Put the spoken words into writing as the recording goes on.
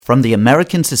From the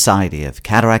American Society of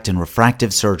Cataract and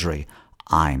Refractive Surgery,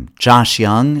 I'm Josh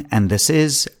Young, and this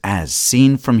is As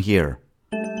Seen From Here.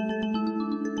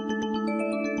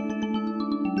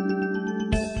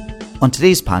 On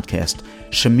today's podcast,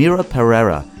 Shamira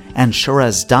Perera and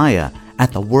Sheraz Daya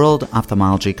at the World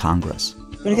Ophthalmology Congress.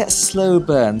 We're going to get slow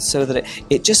burns so that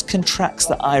it just contracts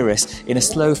the iris in a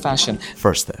slow fashion.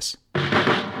 First this.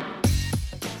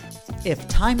 If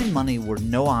time and money were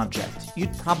no object,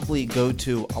 you'd probably go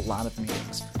to a lot of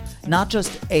meetings. Not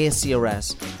just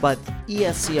ASCRS, but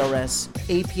ESCRS,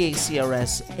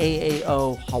 APACRS,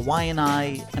 AAO, Hawaiian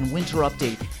Eye, and Winter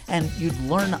Update, and you'd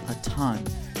learn a ton.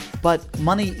 But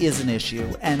money is an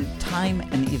issue, and time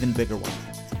an even bigger one.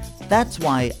 That's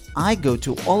why I go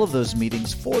to all of those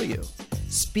meetings for you.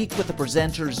 Speak with the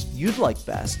presenters you'd like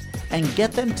best, and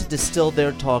get them to distill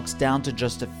their talks down to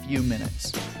just a few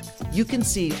minutes. You can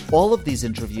see all of these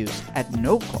interviews at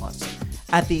no cost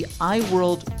at the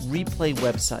iWorld Replay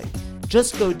website.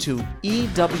 Just go to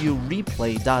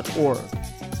ewreplay.org,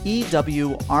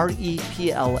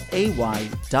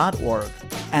 ewreplay.org,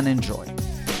 and enjoy.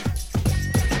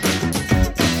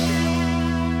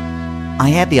 I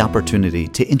had the opportunity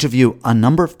to interview a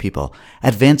number of people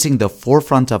advancing the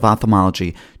forefront of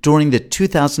ophthalmology during the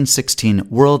 2016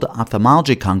 World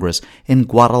Ophthalmology Congress in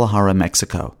Guadalajara,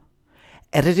 Mexico.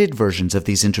 Edited versions of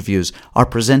these interviews are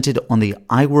presented on the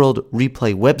iWorld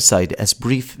Replay website as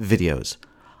brief videos.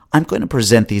 I'm going to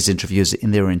present these interviews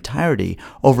in their entirety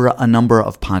over a number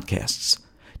of podcasts.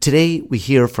 Today, we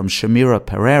hear from Shamira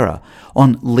Perera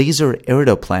on laser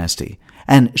iridoplasty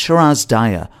and Sheraz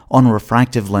Daya on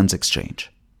refractive lens exchange.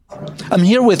 I'm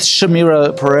here with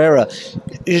Shamira Perera.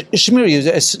 Shamira,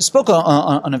 you spoke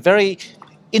on a very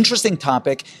interesting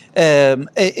topic.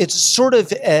 It's sort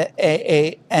of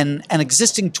an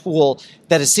existing tool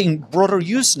that is seeing broader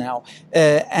use now.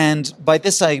 And by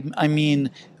this, I mean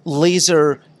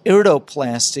laser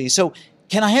iridoplasty. So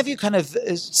can I have you kind of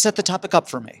set the topic up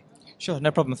for me? Sure,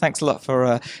 no problem. Thanks a lot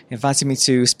for inviting me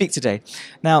to speak today.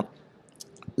 Now,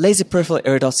 laser peripheral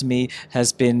iridotomy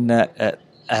has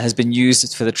been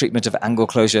used for the treatment of angle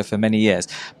closure for many years.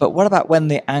 But what about when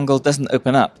the angle doesn't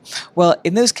open up? Well,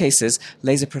 in those cases,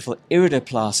 laser peripheral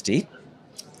iridoplasty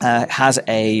has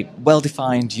a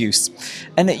well-defined use.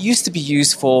 And it used to be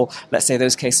used for, let's say,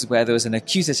 those cases where there was an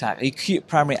acute attack, acute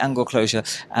primary angle closure,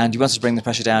 and you wanted to bring the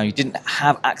pressure down. You didn't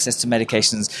have access to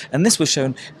medications. And this was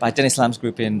shown by Dennis Lam's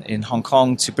group in Hong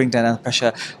Kong to bring down the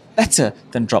pressure better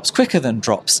than drops, quicker than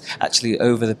drops, actually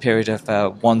over the period of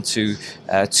 1 to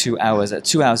 2 hours. At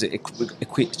 2 hours, it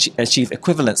achieve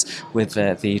equivalence with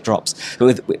the drops,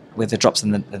 with the drops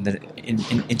and the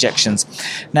injections.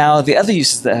 Now, the other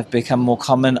uses that have become more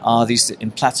common are the use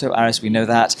in plateau iris, we know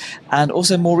that, and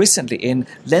also more recently in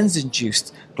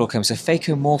lens-induced glaucoma, so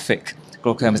phacomorphic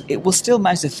glaucomas. It will still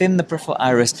manage to thin the peripheral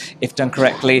iris if done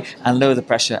correctly and lower the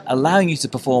pressure, allowing you to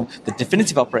perform the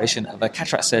definitive operation of a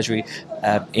cataract surgery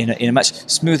in a much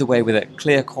smoother way with a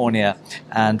clear cornea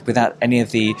and without any of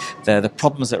the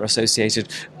problems that are associated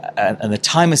and the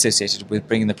time associated with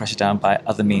bringing the pressure down by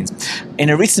other means. In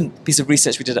a recent piece of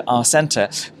research we did at our center,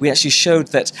 we actually showed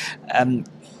that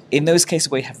in those cases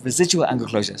where you have residual angle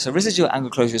closure. So residual angle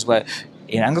closure is where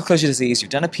in angle closure disease, you've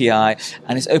done a PI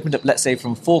and it's opened up, let's say,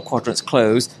 from 4 quadrants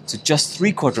closed to just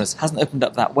 3 quadrants. Hasn't opened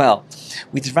up that well.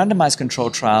 We did a randomized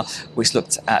controlled trial which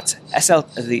looked at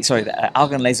the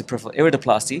argon laser peripheral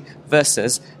iridoplasty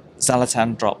versus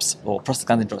xalatan drops or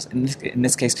prostaglandin drops. In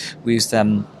this case, we used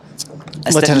a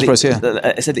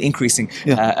steadily increasing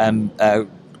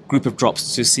group of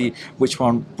drops to see which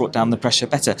one brought down the pressure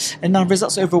better. And now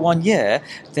results over 1 year,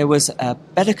 there was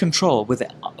better control with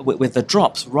the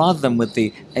drops rather than with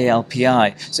the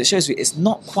ALPI. So it shows you it's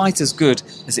not quite as good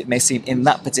as it may seem in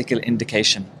that particular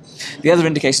indication. The other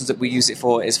indications that we use it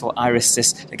for is for iris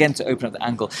cyst, again to open up the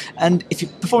angle. And if you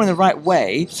perform in the right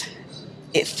way,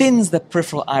 it thins the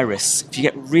peripheral iris. If you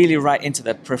get really right into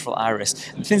the peripheral iris,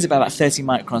 it thins it by about 30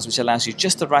 microns, which allows you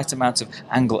just the right amount of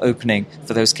angle opening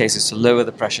for those cases to lower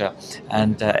the pressure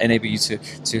and enable you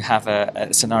to have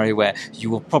a scenario where you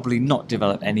will probably not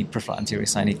develop any peripheral anterior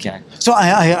synechiae. So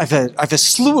I have a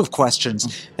slew of questions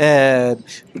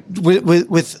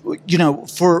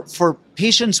for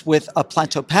patients with a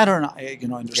plateau pattern. I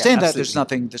understand that there's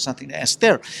nothing to ask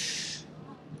there.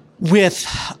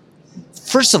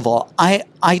 First of all, I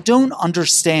don't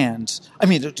understand. I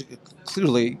mean,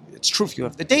 clearly it's true if you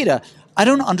have the data. I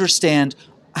don't understand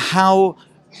how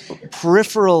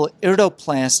peripheral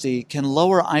iridoplasty can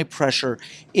lower eye pressure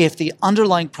if the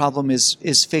underlying problem is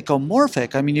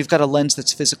phacomorphic. I mean, you've got a lens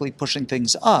that's physically pushing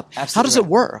things up. Absolutely. How does it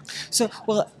work? So,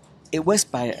 well, it works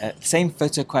by the same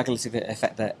photocoagulative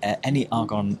effect that any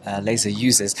argon laser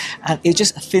uses, and it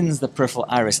just thins the peripheral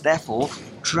iris, therefore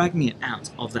dragging it out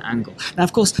of the angle. Now,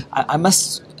 of course, I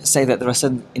must say that there are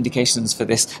certain indications for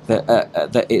this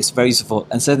that it's very useful,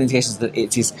 and certain indications that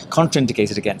it is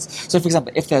contraindicated against. So, for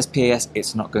example, if there's PAS,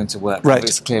 it's not going to work.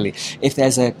 Right. Clearly. If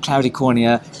there's a cloudy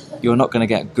cornea, you're not going to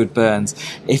get good burns.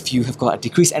 If you have got a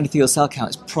decreased endothelial cell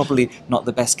count, it's probably not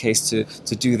the best case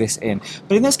to do this in.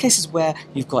 But in those cases where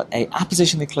you've got a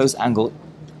appositionally closed angle,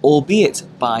 albeit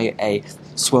by a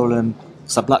swollen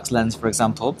sublux lens, for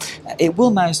example, it will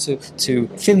manage to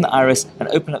thin the iris and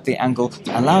open up the angle,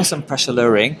 allow some pressure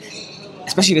lowering,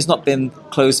 especially if it's not been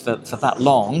closed for that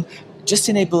long, just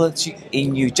enable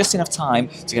you just enough time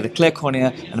to get a clear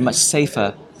cornea and a much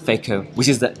safer phaco, which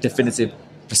is the definitive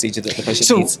procedure that the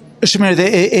patient needs. So, Shamira,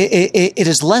 it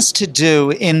is less to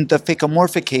do in the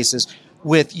phacomorphic cases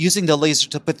with using the laser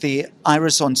to put the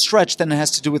iris on stretch than it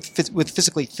has to do with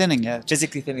physically thinning it.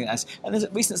 Physically thinning the iris. And there's a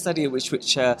recent study which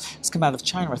has come out of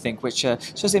China, I think, which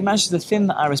shows it manages to thin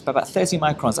the iris by about 30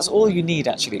 microns. That's all you need,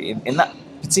 actually, in that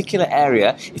particular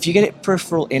area. If you get it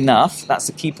peripheral enough, that's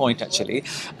the key point, actually,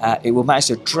 it will manage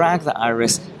to drag the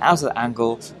iris out of the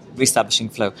angle, reestablishing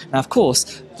flow. Now, of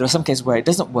course, there are some cases where it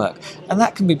doesn't work, and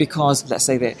that can be because, let's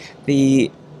say, that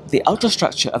the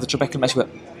ultrastructure of the trabecular meshwork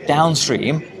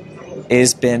downstream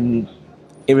has been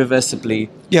irreversibly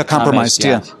compromised.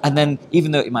 Damaged, yeah. And then,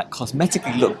 even though it might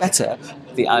cosmetically look better,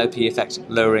 the IOP effect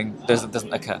lowering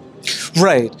doesn't occur.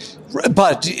 Right.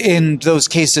 But in those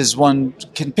cases, one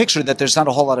can picture that there's not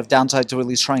a whole lot of downside to at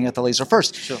least trying out the laser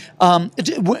first. Sure.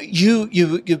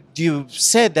 You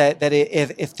said that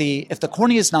if the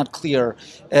cornea is not clear,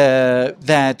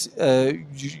 that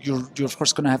you're of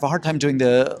course going to have a hard time doing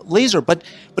the laser. But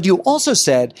you also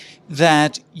said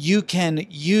that you can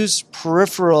use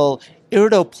peripheral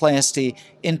iridoplasty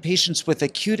in patients with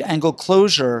acute angle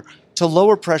closure to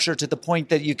lower pressure to the point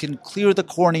that you can clear the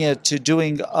cornea to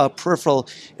doing a peripheral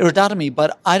iridotomy.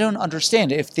 But I don't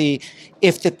understand. If the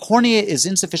cornea is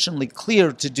insufficiently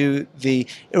clear to do the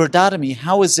iridotomy,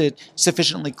 how is it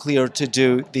sufficiently clear to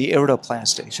do the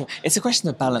iridoplasty? Sure. It's a question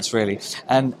of balance, really.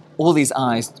 And all these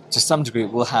eyes, to some degree,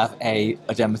 will have a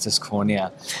edematous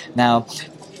cornea. Now,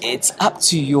 it's up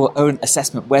to your own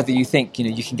assessment whether you think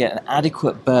you can get an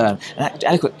adequate burn, an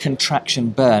adequate contraction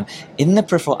burn in the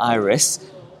peripheral iris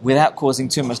without causing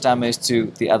too much damage to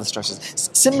the other structures.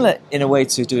 Similar in a way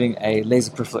to doing a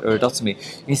laser peripheral iridotomy,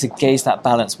 you need to gauge that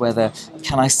balance, whether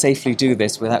can I safely do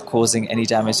this without causing any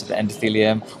damage to the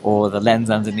endothelium or the lens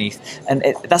underneath. And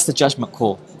that's the judgment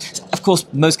call. Of course,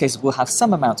 most cases will have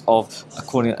some amount of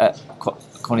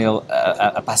corneal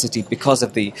opacity because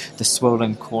of the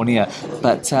swollen cornea,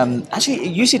 but actually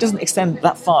it usually doesn't extend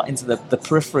that far into the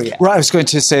periphery. Right, I was going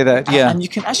to say that, yeah. And you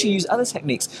can actually use other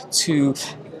techniques to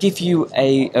give you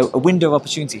a window of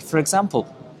opportunity. For example,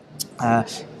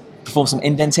 perform some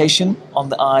indentation on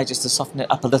the eye just to soften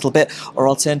it up a little bit, or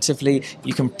alternatively,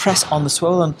 you can press on the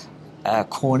swollen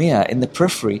cornea in the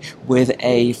periphery with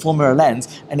a formula lens,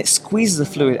 and it squeezes the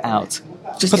fluid out.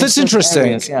 But that's interesting.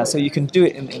 Areas. Yeah, so you can do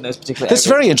it in those particular areas. That's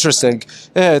very interesting.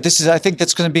 I think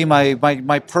that's going to be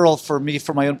my pearl for me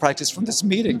for my own practice from this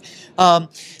meeting.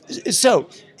 So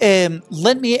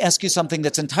let me ask you something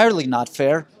that's entirely not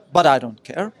fair, but I don't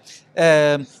care.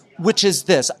 Which is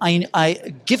this.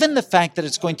 I given the fact that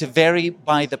it's going to vary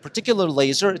by the particular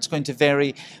laser, it's going to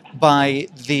vary by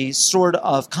the sort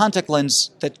of contact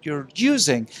lens that you're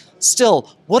using. Still,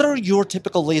 what are your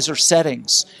typical laser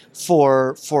settings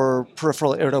for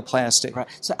peripheral iridoplasty? Right.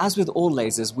 So as with all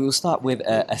lasers, we will start with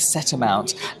a set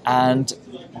amount and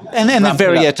then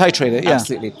vary titrate it. Yeah,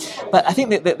 absolutely. But I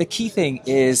think that the key thing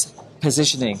is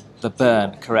positioning the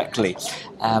burn correctly.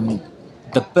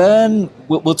 The burn,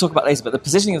 we'll talk about later, but the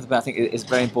positioning of the burn, I think, is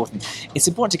very important. It's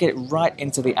important to get it right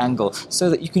into the angle so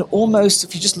that you can almost,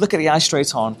 if you just look at the eye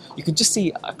straight on, you can just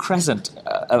see a crescent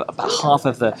about half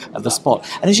of the spot.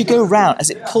 And as you go around, as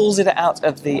it pulls it out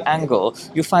of the angle,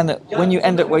 you'll find that when you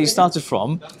end up where you started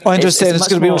from... I understand. It's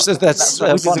going to be... That's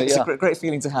funny, It's a great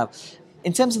feeling to have.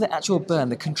 In terms of the actual burn,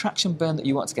 the contraction burn that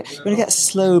you want to get, you're going to get a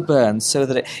slow burn so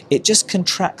that it just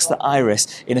contracts the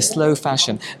iris in a slow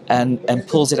fashion and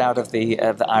pulls it out of the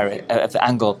iris of the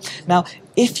angle. Now,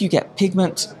 if you get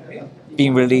pigment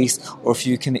being released, or if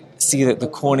you can see that the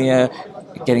cornea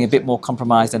getting a bit more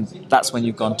compromised, then that's when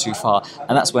you've gone too far,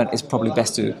 and that's when it's probably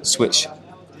best to switch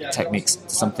techniques to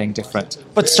something different.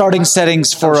 But starting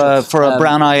settings for a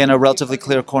brown eye and a relatively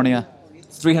clear cornea?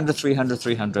 300, 300,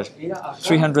 300.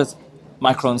 300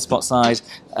 micron spot size,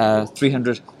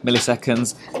 300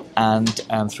 milliseconds, and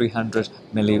 300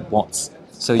 milliwatts.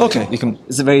 So you can.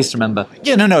 It's very easy to remember.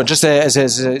 Yeah, no. Just as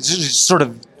sort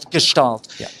of gestalt.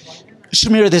 Yeah.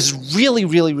 Shamira, this is really,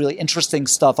 really, really interesting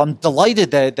stuff. I'm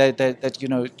delighted that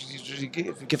you're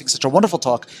giving such a wonderful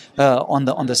talk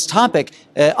on this topic.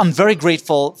 I'm very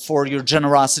grateful for your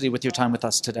generosity with your time with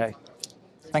us today.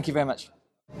 Thank you very much.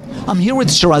 I'm here with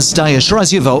Sheraz Daya.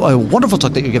 Sheraz, you have a wonderful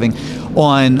talk that you're giving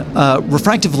on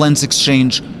refractive lens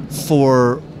exchange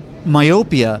for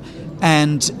myopia.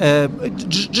 And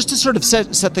just to sort of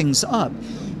set things up,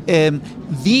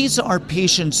 these are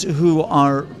patients who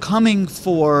are coming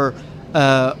for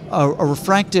a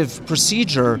refractive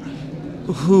procedure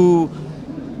who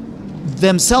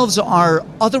themselves are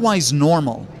otherwise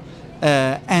normal.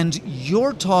 And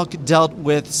your talk dealt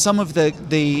with some of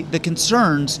the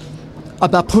concerns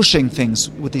about pushing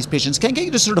things with these patients. Can you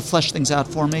just sort of flesh things out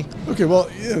for me? Okay, well,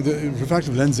 the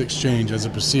refractive lens exchange as a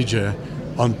procedure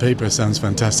on paper sounds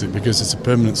fantastic because it's a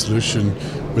permanent solution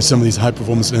with some of these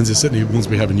high-performance lenses, certainly the ones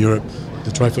we have in Europe,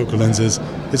 the trifocal lenses.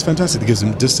 It's fantastic. It gives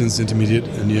them distance, intermediate,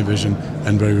 and near vision,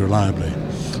 and very reliably.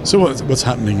 So what's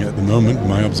happening at the moment,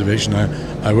 my observation,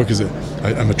 I work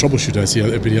I'm a troubleshooter. I see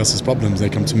everybody else's problems. They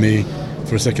come to me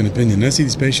for a second opinion. And I see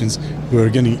these patients who are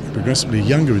getting progressively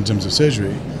younger in terms of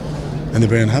surgery, and they're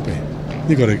very unhappy.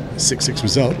 They've got a 6/6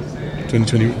 result,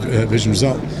 20/20 vision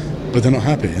result, but they're not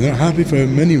happy. And they're not happy for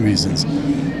many reasons.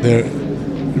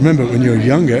 Remember, when you're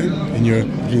younger, and you're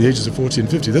between the ages of 40 and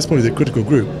 50, that's probably the critical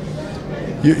group.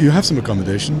 You have some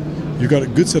accommodation. You've got a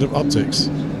good set of optics.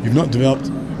 You've not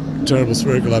developed terrible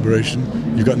spherical aberration.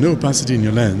 You've got no opacity in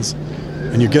your lens,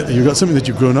 and you've got something that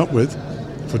you've grown up with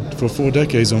for 4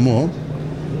 decades or more,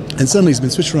 and suddenly it's been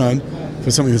switched around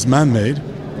for something that's man-made,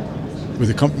 with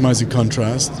a compromising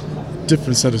contrast,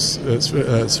 different set of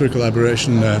spherical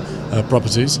aberration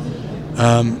properties,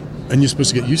 and you're supposed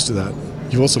to get used to that.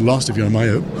 You've also lost, if you're a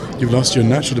myope, you've lost your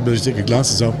natural ability to take your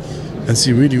glasses off and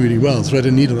see really, really well, thread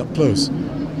a needle up close.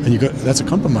 And that's a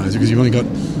compromise because you've only got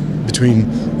between,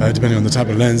 depending on the type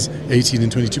of lens, 18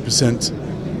 and 22%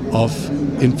 of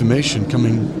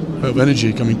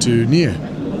energy coming to near.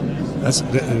 That's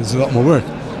a lot more work.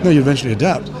 Now you eventually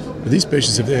adapt, but these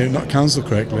patients, if they're not counseled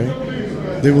correctly,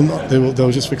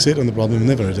 they'll just fixate on the problem and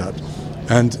never adapt.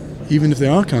 And even if they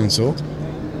are counseled,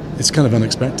 it's kind of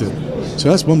unexpected. So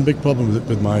that's one big problem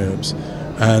with myopes,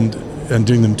 and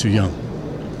doing them too young.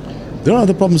 There are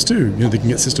other problems too. They can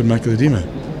get cystic macular edema,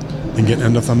 they can get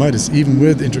endophthalmitis. Even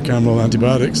with intracameral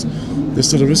antibiotics, there's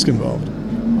still a risk involved.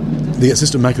 They get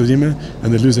cystic macular edema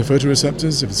and they lose their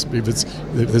photoreceptors. If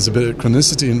there's a bit of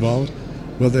chronicity involved,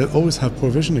 well, they'll always have poor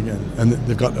vision again, and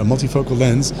they've got a multifocal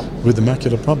lens with the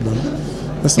macular problem.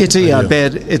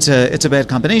 It's a bad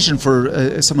combination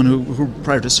for someone who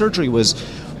prior to surgery was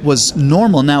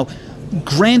normal. Now,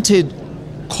 granted,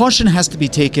 caution has to be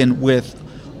taken with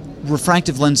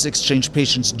refractive lens exchange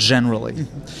patients generally.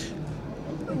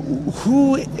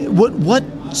 What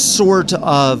sort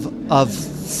of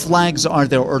flags are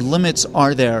there or limits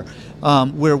are there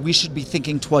where we should be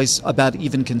thinking twice about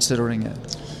even considering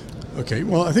it? Okay,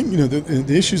 well, I think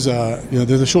the issues are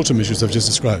they're the short-term issues I've just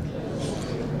described.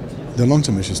 There are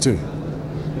long-term issues too,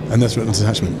 and that's retinal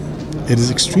detachment. It is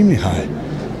extremely high.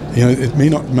 It may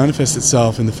not manifest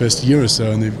itself in the first year or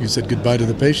so, and you've said goodbye to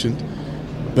the patient,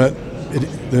 but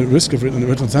the risk of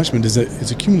retinal detachment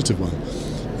it's a cumulative one.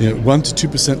 1 to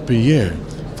 2% per year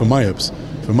for myopes.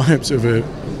 For myopes over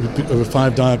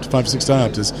 5 to 6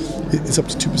 diopters, it's up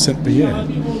to 2% per year.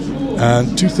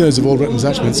 And 2/3 of all retinal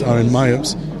detachments are in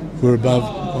myopes who are above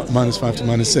 -5 to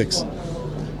 -6.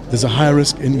 There's a higher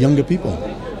risk in younger people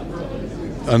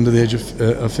under the age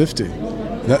of 50.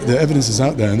 The evidence is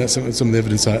out there, and that's some of the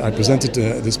evidence I presented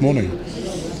this morning.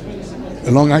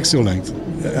 A long axial length,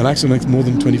 an axial length more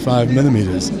than 25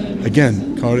 millimeters,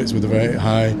 again, correlates with a very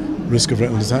high risk of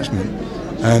retinal detachment.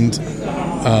 And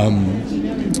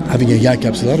having a YAG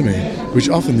capsulotomy, which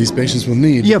often these patients will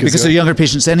need. Yeah, because they're younger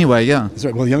patients anyway, yeah. That's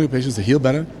right. Well, the younger patients, they heal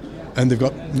better, and they've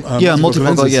got multifocal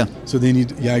lenses, yeah. So they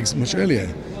need YAGs much earlier.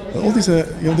 But all these are,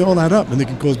 they all add up, and they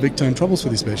can cause big-time troubles for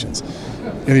these patients.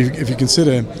 And if you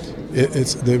consider,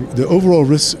 it's the overall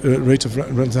risk rate of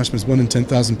retinal detachment is 1 in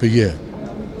 10,000 per year.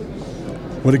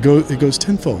 Well, it goes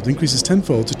tenfold, increases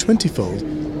tenfold to 20-fold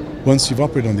once you've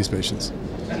operated on these patients.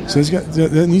 So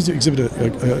they need to exhibit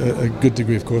a good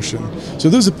degree of caution. So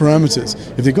those are parameters.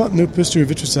 If they've got no posterior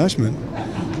vitreous detachment,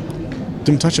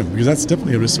 don't touch them, because that's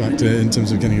definitely a risk factor in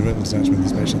terms of getting a retinal detachment in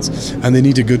these patients. And they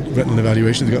need a good retinal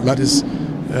evaluation. They've got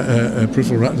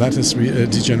peripheral lattice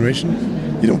degeneration.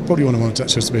 You don't probably want to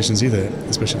touch those patients either,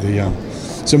 especially if they're young.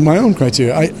 So my own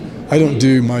criteria, I don't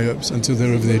do myopes until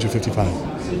they're over the age of 55.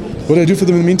 What do I do for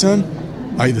them in the meantime?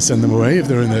 I either send them away if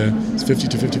they're in the 50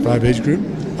 to 55 age group.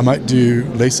 I might do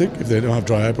LASIK if they don't have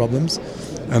dry eye problems,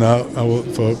 and I will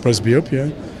for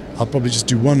presbyopia. I'll probably just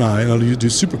do one eye, and I'll do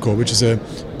Supercore, which is a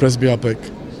presbyopic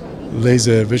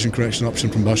laser vision correction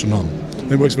option from Bausch & Lomb.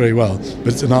 It works very well,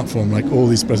 but it's an art form, like all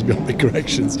these presbyopic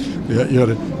corrections. You got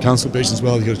to counsel patients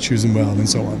well, you got to choose them well, and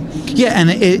so on. Yeah,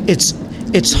 and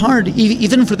it's hard,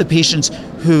 even for the patients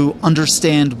who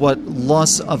understand what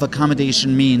loss of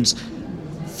accommodation means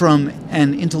from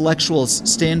an intellectual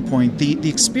standpoint. The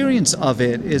experience of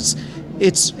it is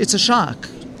it's a shock,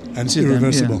 and it's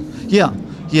irreversible. Them. Yeah.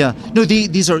 No,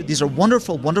 these are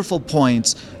wonderful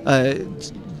points.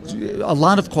 A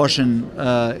lot of caution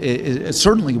is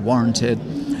certainly warranted.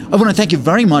 I want to thank you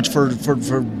very much for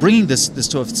bringing this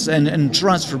to us, and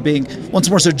Sheraz for being once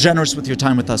more so generous with your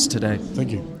time with us today.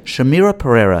 Thank you. Shamira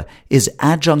Perera is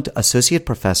Adjunct Associate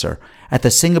Professor at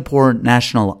the Singapore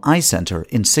National Eye Center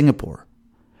in Singapore.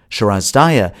 Sheraz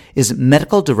Daya is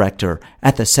Medical Director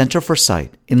at the Centre for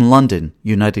Sight in London,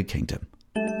 United Kingdom.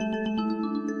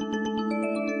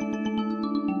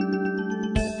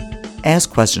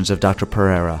 Ask questions of Dr.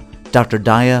 Perera, Dr.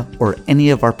 Daya, or any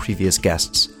of our previous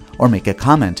guests, or make a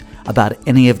comment about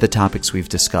any of the topics we've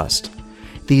discussed.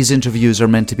 These interviews are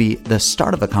meant to be the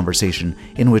start of a conversation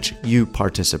in which you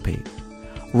participate.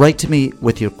 Write to me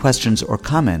with your questions or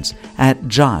comments at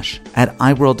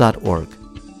josh@iworld.org.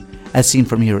 As Seen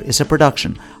From Here is a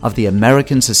production of the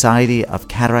American Society of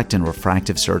Cataract and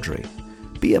Refractive Surgery.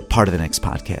 Be a part of the next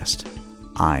podcast.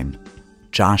 I'm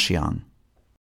Josh Young.